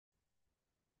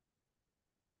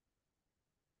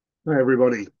Hi,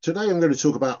 everybody. Today I'm going to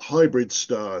talk about hybrid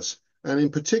stars, and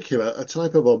in particular, a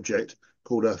type of object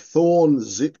called a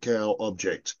Thorne-Zytkow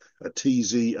object, a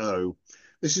TZO.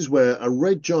 This is where a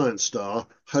red giant star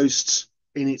hosts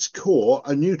in its core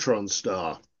a neutron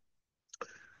star.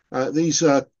 These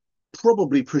are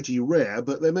probably pretty rare,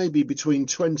 but there may be between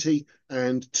 20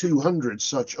 and 200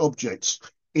 such objects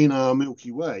in our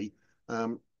Milky Way.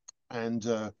 Um, and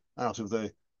Out of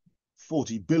the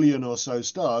 40 billion or so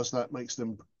stars, that makes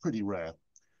them pretty rare.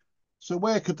 So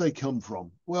where could they come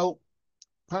from? Well,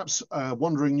 perhaps a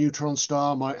wandering neutron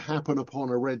star might happen upon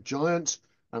a red giant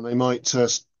and they might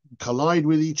collide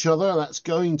with each other. That's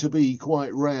going to be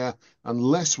quite rare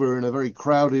unless we're in a very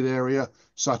crowded area,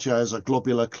 such as a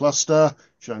globular cluster,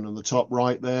 shown on the top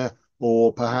right there,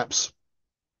 or perhaps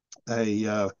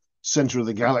a center of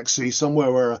the galaxy,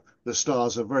 somewhere where the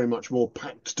stars are very much more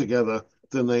packed together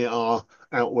than they are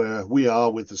out where we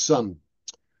are with the sun.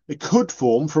 It could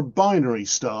form from binary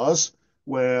stars,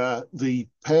 where the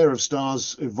pair of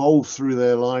stars evolve through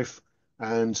their life,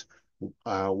 and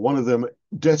one of them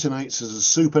detonates as a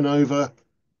supernova,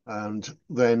 and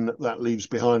then that leaves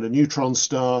behind a neutron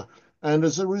star. And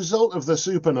as a result of the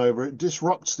supernova, it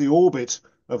disrupts the orbit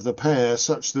of the pair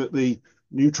such that the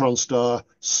neutron star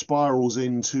spirals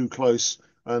in too close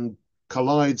and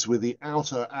collides with the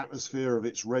outer atmosphere of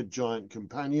its red giant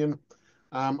companion.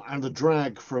 And the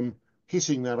drag from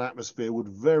hitting that atmosphere would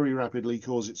very rapidly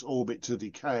cause its orbit to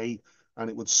decay, and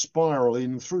it would spiral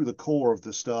in through the core of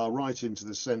the star right into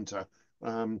the center.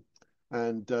 Um,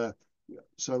 and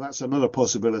So that's another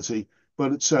possibility.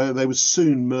 But they would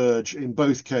soon merge in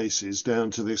both cases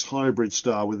down to this hybrid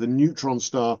star with a neutron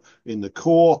star in the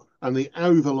core and the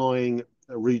overlying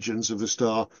regions of the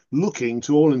star looking,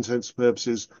 to all intents and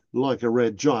purposes, like a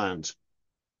red giant.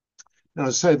 Now,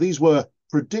 as I say, these were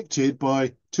predicted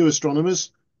by two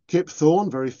astronomers, Kip Thorne,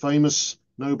 very famous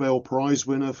Nobel Prize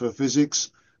winner for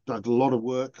physics, did a lot of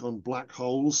work on black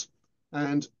holes,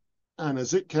 and Anna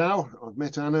Zytkow. I've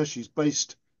met Anna. She's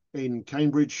based in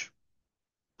Cambridge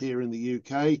here in the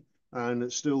UK and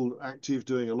it's still active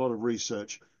doing a lot of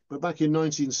research. But back in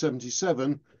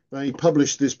 1977, they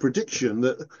published this prediction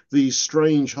that these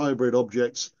strange hybrid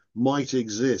objects might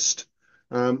exist.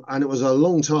 And it was a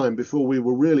long time before we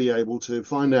were really able to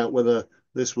find out whether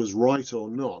this was right or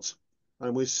not.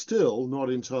 And we're still not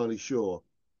entirely sure.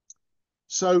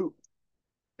 So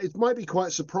it might be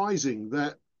quite surprising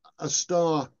that a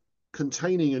star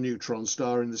containing a neutron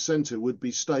star in the center would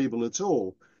be stable at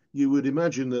all. You would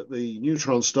imagine that the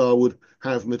neutron star would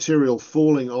have material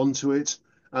falling onto it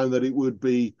and that it would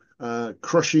be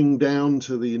crushing down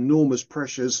to the enormous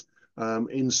pressures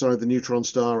inside the neutron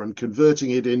star and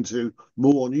converting it into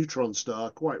more neutron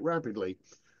star quite rapidly.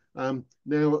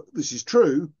 Now, this is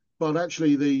true, but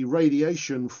actually the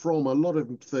radiation from a lot of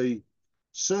the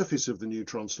surface of the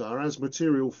neutron star, as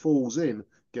material falls in,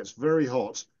 gets very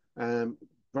hot and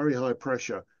very high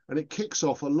pressure, and it kicks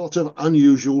off a lot of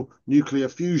unusual nuclear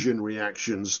fusion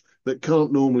reactions that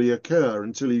can't normally occur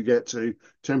until you get to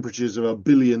temperatures of 1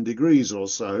 billion degrees or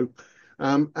so.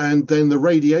 And then the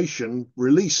radiation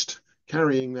released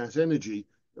carrying that energy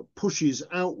pushes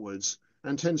outwards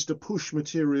and tends to push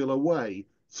material away,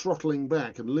 throttling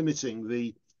back and limiting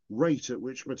the rate at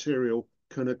which material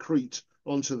can accrete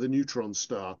onto the neutron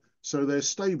star. So they're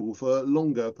stable for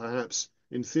longer, perhaps,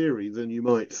 in theory, than you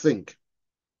might think.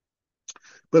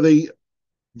 But the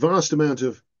vast amount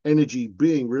of energy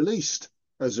being released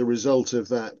as a result of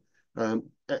that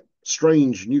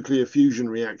strange nuclear fusion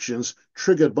reactions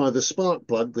triggered by the spark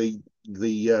plug, the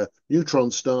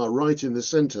neutron star right in the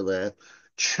center there,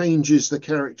 changes the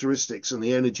characteristics and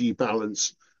the energy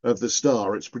balance of the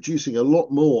star. It's producing a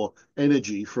lot more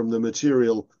energy from the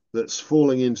material that's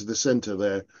falling into the center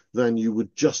there than you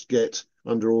would just get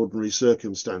under ordinary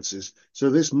circumstances. So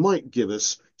this might give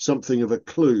us something of a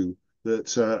clue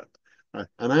that an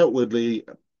outwardly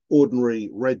ordinary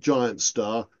red giant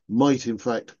star might in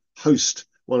fact host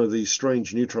one of these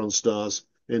strange neutron stars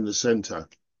in the center.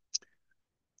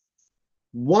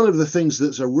 One of the things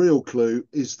that's a real clue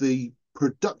is the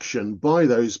production by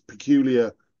those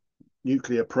peculiar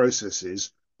nuclear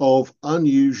processes of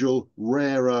unusual,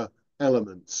 rarer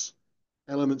elements,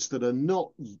 elements that are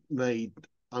not made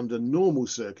under normal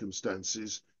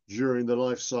circumstances during the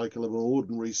life cycle of an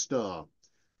ordinary star.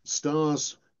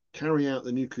 Stars carry out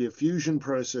the nuclear fusion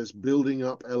process, building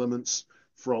up elements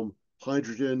from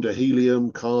hydrogen to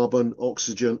helium, carbon,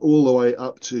 oxygen, all the way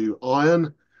up to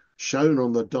iron, shown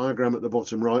on the diagram at the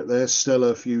bottom right there,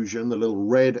 stellar fusion, the little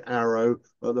red arrow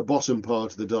at the bottom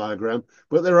part of the diagram.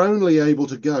 But they're only able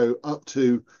to go up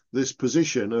to this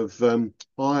position of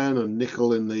iron and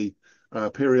nickel in the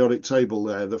periodic table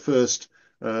there, the first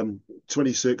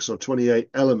 26 or 28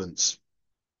 elements.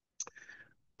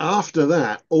 After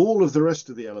that, all of the rest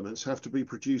of the elements have to be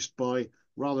produced by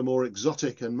rather more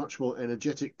exotic and much more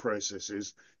energetic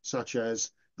processes, such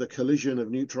as the collision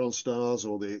of neutron stars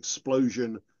or the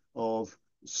explosion of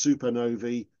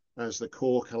supernovae as the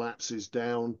core collapses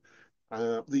down.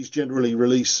 These generally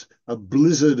release a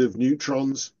blizzard of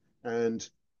neutrons, and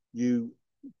you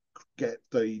get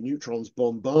the neutrons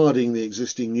bombarding the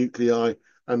existing nuclei,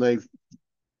 and they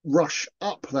rush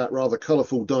up that rather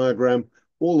colourful diagram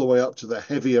all the way up to the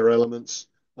heavier elements,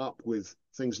 up with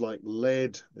things like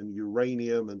lead and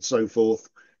uranium and so forth,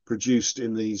 produced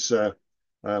in these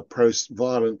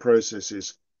violent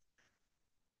processes.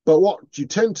 But what you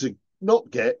tend to not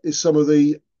get is some of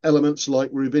the elements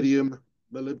like rubidium,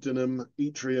 molybdenum,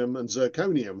 yttrium, and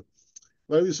zirconium.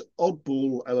 Those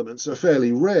oddball elements are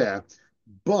fairly rare,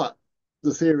 but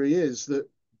the theory is that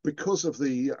because of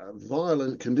the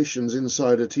violent conditions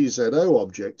inside a TZO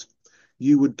object,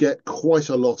 you would get quite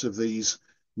a lot of these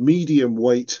medium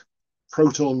weight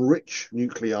proton-rich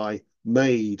nuclei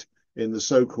made in the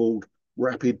so-called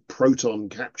rapid proton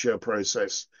capture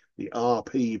process, the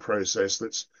RP process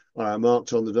that's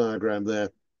marked on the diagram there,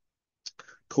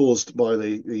 caused by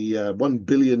the 1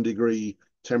 billion degree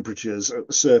temperatures at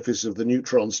the surface of the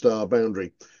neutron star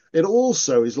boundary. It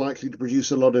also is likely to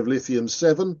produce a lot of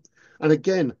lithium-7. And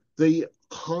again, the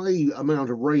high amount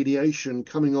of radiation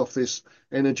coming off this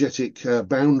energetic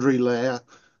boundary layer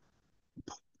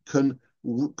can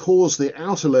cause the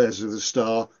outer layers of the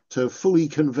star to fully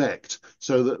convect,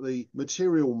 so that the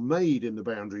material made in the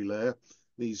boundary layer,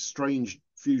 these strange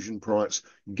fusion products,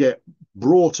 get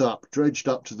brought up, dredged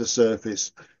up to the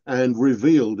surface and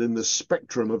revealed in the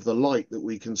spectrum of the light that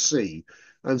we can see.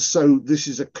 And so this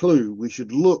is a clue. We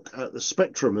should look at the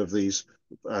spectrum of these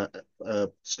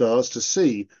stars to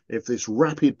see if this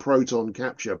rapid proton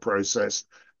capture process,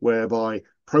 whereby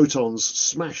protons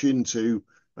smash into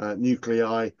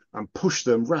nuclei and push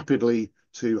them rapidly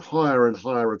to higher and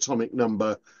higher atomic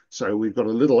number. So we've got a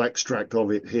little extract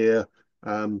of it here,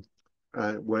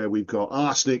 where we've got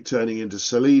arsenic turning into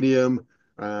selenium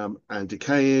and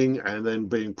decaying and then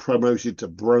being promoted to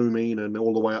bromine and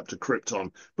all the way up to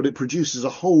krypton. But it produces a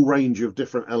whole range of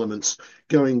different elements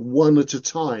going one at a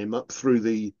time up through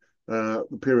the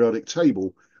periodic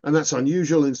table. And that's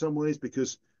unusual in some ways,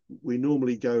 because we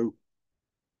normally go,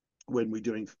 when we're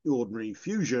doing ordinary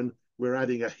fusion, we're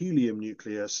adding a helium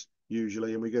nucleus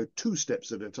usually, and we go 2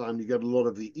 steps at a time. You get a lot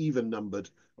of the even numbered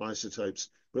isotopes,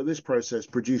 but this process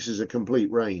produces a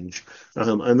complete range,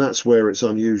 and that's where it's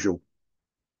unusual.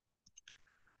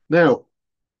 Now,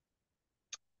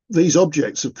 these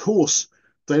objects, of course,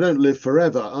 they don't live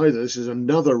forever either. This is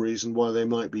another reason why they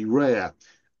might be rare.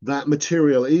 That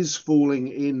material is falling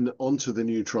in onto the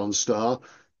neutron star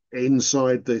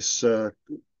inside this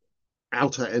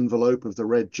outer envelope of the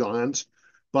red giant,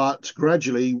 but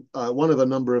gradually one of a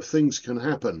number of things can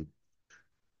happen.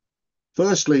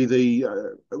 Firstly,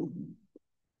 the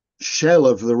shell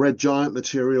of the red giant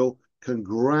material can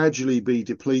gradually be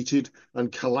depleted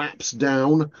and collapse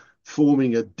down,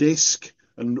 forming a disk,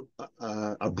 and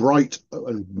a bright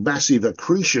and massive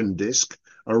accretion disk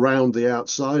around the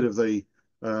outside of the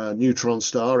neutron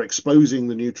star, exposing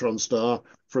the neutron star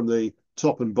from the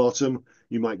top and bottom.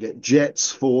 You might get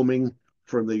jets forming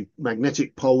from the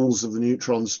magnetic poles of the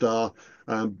neutron star,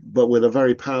 but with a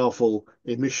very powerful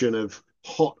emission of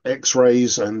hot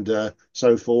X-rays and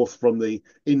so forth from the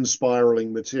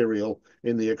in-spiraling material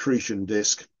in the accretion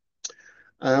disk.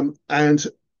 And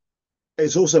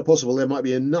it's also possible there might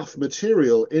be enough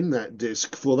material in that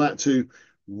disk for that to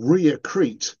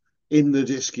reaccrete in the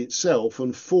disk itself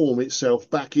and form itself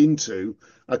back into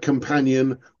a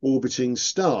companion orbiting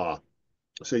star.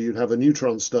 So you'd have a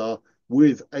neutron star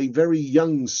with a very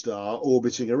young star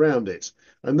orbiting around it.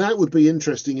 And that would be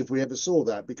interesting if we ever saw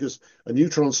that, because a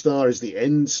neutron star is the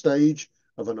end stage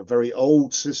of a very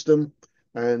old system.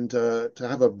 And to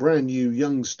have a brand new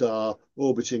young star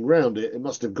orbiting around it, it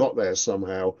must have got there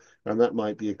somehow. And that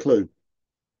might be a clue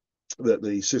that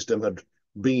the system had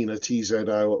been a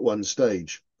TZO at one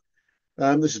stage.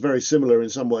 This is very similar in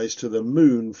some ways to the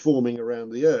moon forming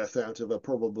around the Earth out of a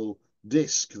probable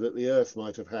disk that the Earth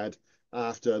might have had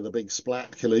after the big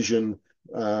splat collision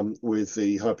with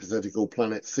the hypothetical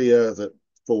planet Theia that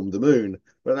formed the moon.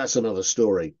 But that's another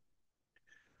story.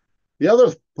 The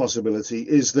other possibility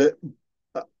is that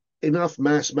enough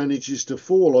mass manages to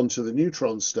fall onto the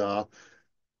neutron star,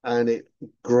 and it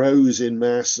grows in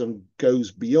mass and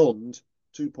goes beyond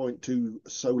 2.2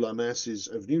 solar masses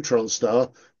of neutron star,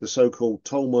 the so-called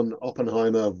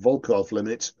Tolman-Oppenheimer-Volkoff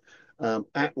limit,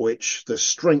 at which the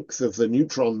strength of the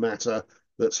neutron matter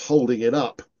that's holding it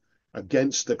up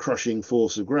against the crushing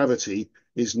force of gravity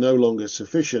is no longer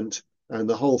sufficient, and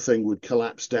the whole thing would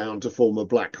collapse down to form a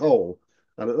black hole.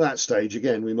 And at that stage,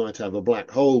 again, we might have a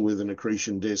black hole with an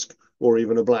accretion disk, or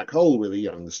even a black hole with a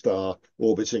young star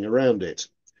orbiting around it.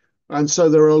 And so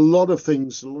there are a lot of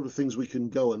things we can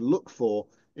go and look for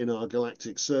in our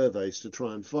galactic surveys to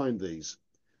try and find these.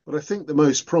 But I think the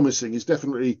most promising is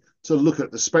definitely to look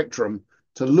at the spectrum,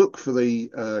 to look for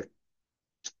the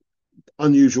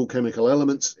unusual chemical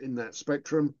elements in that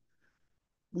spectrum.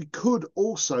 We could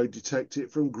also detect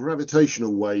it from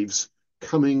gravitational waves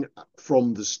coming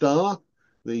from the star,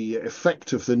 the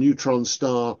effect of the neutron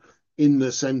star in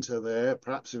the center there,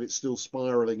 perhaps if it's still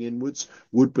spiraling inwards,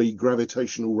 would be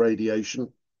gravitational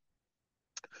radiation.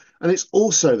 And it's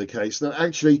also the case that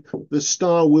actually the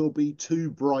star will be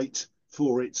too bright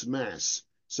for its mass.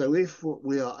 So if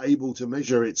we are able to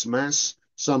measure its mass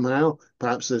somehow,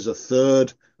 perhaps there's a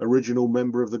third original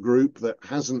member of the group that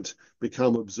hasn't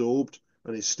become absorbed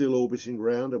and is still orbiting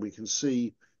around, and we can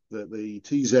see that the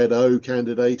TZO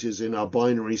candidate is in our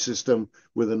binary system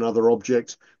with another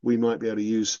object, we might be able to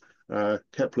use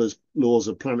Kepler's laws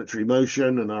of planetary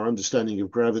motion and our understanding of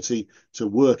gravity to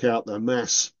work out the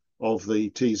mass of the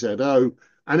TZO.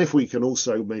 And if we can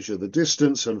also measure the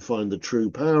distance and find the true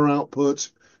power output,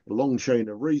 a long chain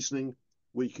of reasoning,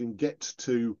 we can get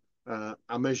to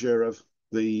a measure of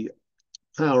the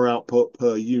power output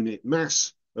per unit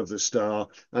mass of the star.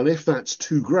 And if that's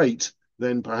too great,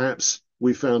 then perhaps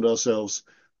we found ourselves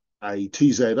a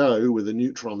TZO with a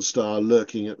neutron star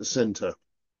lurking at the center.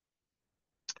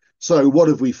 So what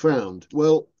have we found?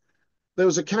 Well, there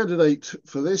was a candidate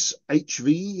for this,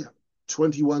 HV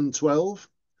 2112.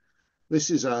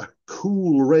 This is a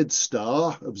cool red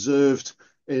star observed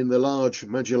in the Large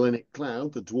Magellanic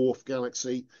Cloud, the dwarf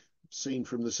galaxy seen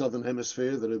from the southern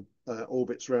hemisphere that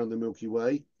orbits around the Milky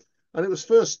Way. And it was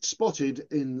first spotted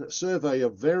in Survey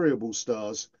of Variable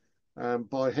Stars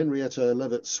by Henrietta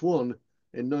Leavitt Swan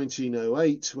in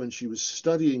 1908 when she was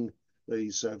studying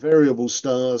these variable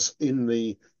stars in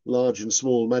the Large and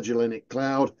Small Magellanic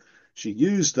Cloud. She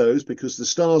used those because the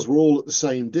stars were all at the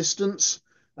same distance,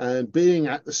 and being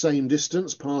at the same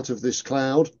distance, part of this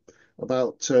cloud,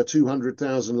 about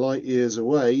 200,000 light years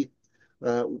away,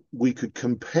 we could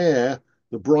compare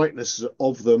the brightness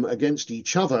of them against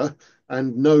each other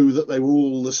and know that they were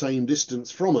all the same distance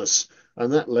from us.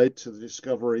 And that led to the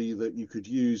discovery that you could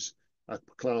use a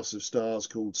class of stars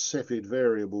called Cepheid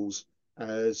variables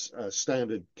as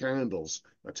standard candles,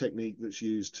 a technique that's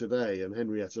used today. And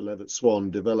Henrietta Leavitt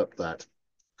Swan developed that.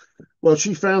 Well,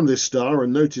 she found this star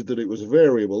and noted that it was a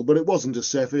variable, but it wasn't a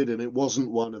Cepheid and it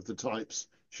wasn't one of the types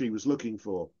she was looking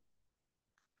for.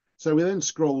 So we then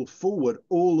scroll forward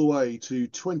all the way to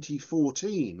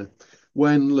 2014,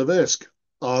 when Levesque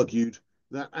argued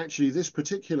that actually this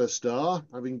particular star,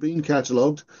 having been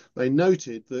catalogued, they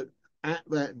noted that at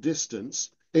that distance,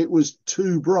 it was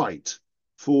too bright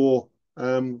for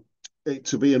it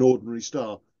to be an ordinary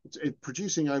star. It's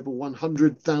producing over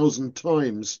 100,000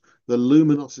 times the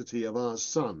luminosity of our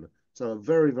sun. So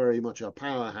very, very much a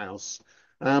powerhouse.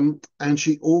 And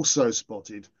she also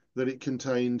spotted that it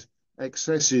contained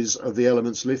excesses of the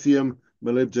elements lithium,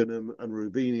 molybdenum, and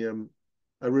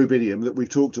rubidium that we've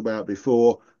talked about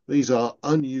before. These are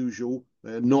unusual.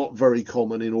 They're not very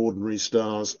common in ordinary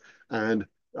stars. And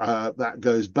that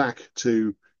goes back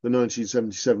to the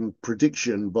 1977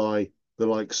 prediction by the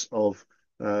likes of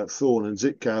Thorne and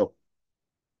Zytkow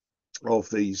of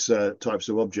these types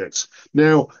of objects.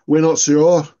 Now, we're not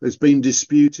sure. It's been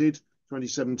disputed.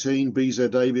 2017, Beezer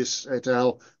Davis et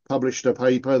al. Published a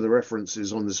paper. The reference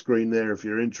is on the screen there if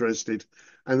you're interested.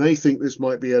 And they think this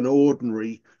might be an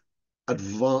ordinary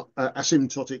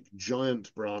asymptotic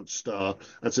giant branch star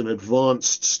at an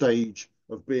advanced stage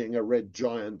of being a red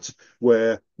giant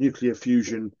where nuclear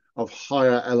fusion of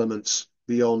higher elements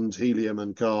beyond helium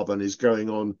and carbon is going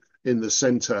on in the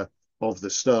center of the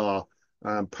star,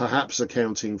 perhaps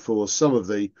accounting for some of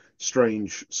the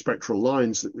strange spectral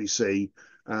lines that we see.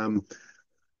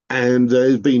 And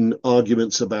there's been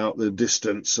arguments about the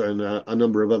distance and a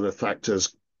number of other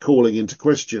factors calling into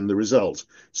question the result.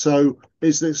 So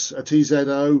is this a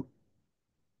TZO?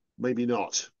 Maybe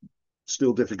not.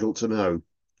 Still difficult to know.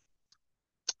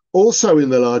 Also in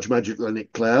the Large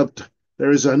Magellanic Cloud,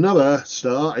 there is another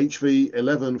star, HV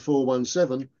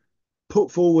 11417, put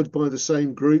forward by the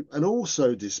same group and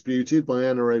also disputed by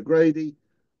Anna O'Grady.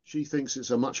 She thinks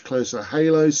it's a much closer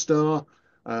halo star.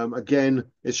 Again,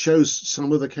 it shows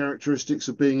some of the characteristics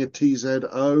of being a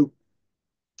TZO,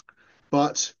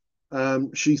 but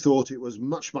she thought it was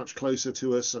much, much closer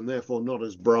to us and therefore not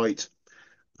as bright,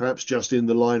 perhaps just in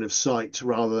the line of sight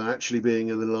rather than actually being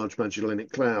in the Large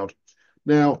Magellanic Cloud.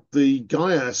 Now, the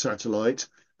Gaia satellite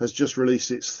has just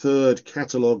released its third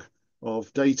catalogue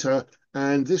of data,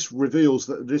 and this reveals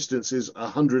that the distance is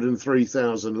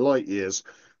 103,000 light years.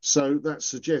 So that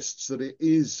suggests that it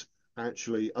is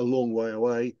actually a long way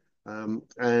away,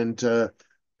 and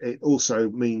it also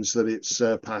means that it's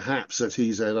perhaps a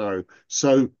TZO.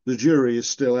 So the jury is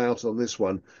still out on this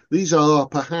one. These are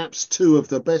perhaps two of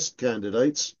the best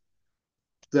candidates.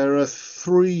 There are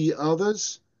three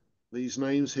others. These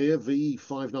names here,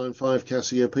 V595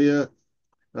 Cassiopeia,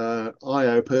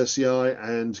 Io Persei,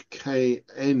 and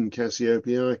KN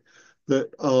Cassiopeia,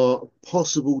 that are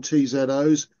possible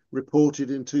TZOs reported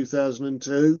in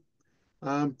 2002.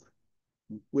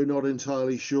 We're not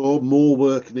entirely sure. More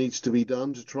work needs to be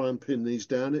done to try and pin these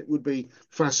down. It would be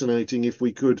fascinating if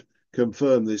we could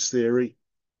confirm this theory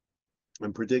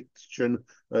and prediction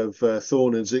of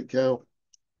Thorne and Zytkow.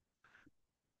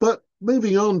 But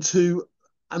moving on to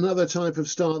another type of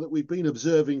star that we've been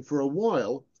observing for a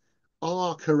while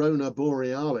are Corona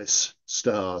Borealis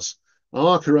stars.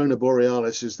 Our Corona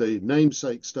Borealis is the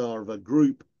namesake star of a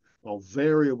group of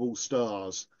variable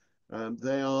stars.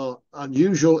 They are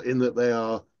unusual in that they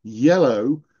are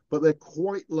yellow, but they're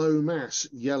quite low mass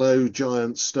yellow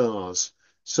giant stars.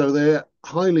 So they're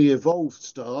highly evolved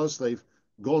stars. They've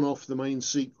gone off the main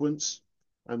sequence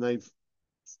and they've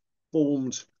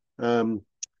formed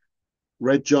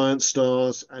red giant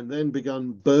stars and then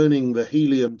begun burning the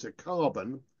helium to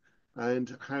carbon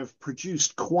and have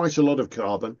produced quite a lot of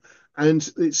carbon.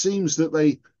 And it seems that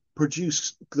they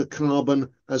produce the carbon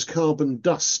as carbon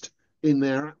dust in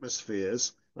their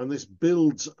atmospheres. And this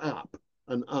builds up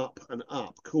and up and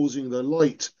up, causing the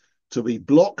light to be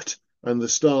blocked and the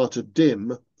star to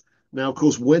dim. Now, of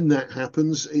course, when that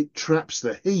happens, it traps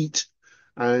the heat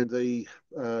and the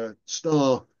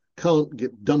star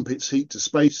can't dump its heat to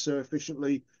space so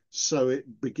efficiently. So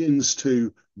it begins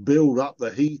to build up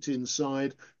the heat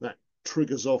inside. That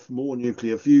triggers off more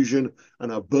nuclear fusion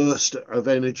and a burst of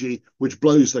energy, which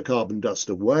blows the carbon dust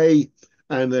away,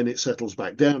 and then it settles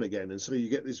back down again. And so you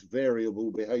get this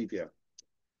variable behavior.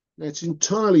 Now, it's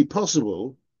entirely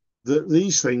possible that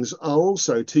these things are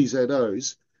also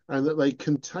TZOs and that they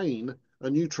contain a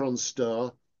neutron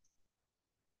star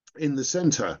in the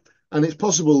center. And it's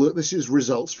possible that this is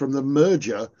results from the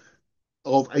merger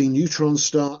of a neutron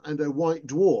star and a white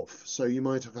dwarf. So you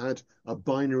might have had a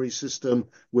binary system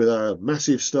with a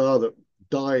massive star that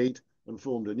died and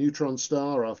formed a neutron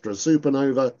star after a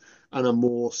supernova, and a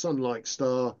more sun-like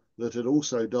star that had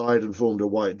also died and formed a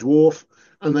white dwarf.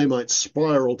 And they might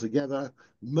spiral together,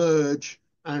 merge,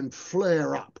 and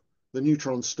flare up the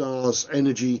neutron star's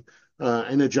energy,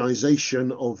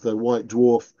 energization of the white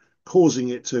dwarf, causing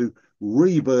it to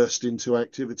reburst into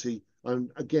activity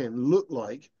and again look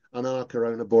like an R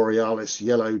Corona Borealis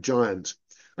yellow giant.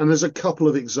 And there's a couple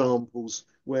of examples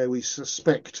where we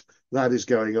suspect that is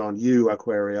going on, U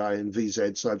Aquarii and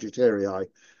VZ Sagittarii.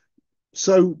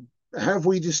 So have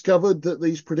we discovered that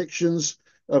these predictions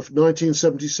of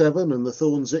 1977 and the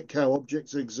Thorne-Zytkow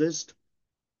objects exist?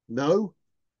 No.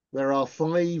 There are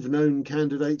 5 known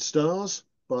candidate stars,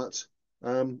 but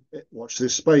watch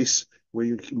this space.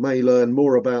 We may learn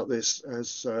more about this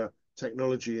as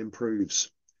technology improves.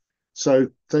 So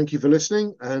thank you for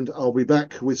listening, and I'll be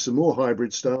back with some more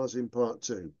hybrid stars in part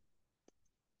 2.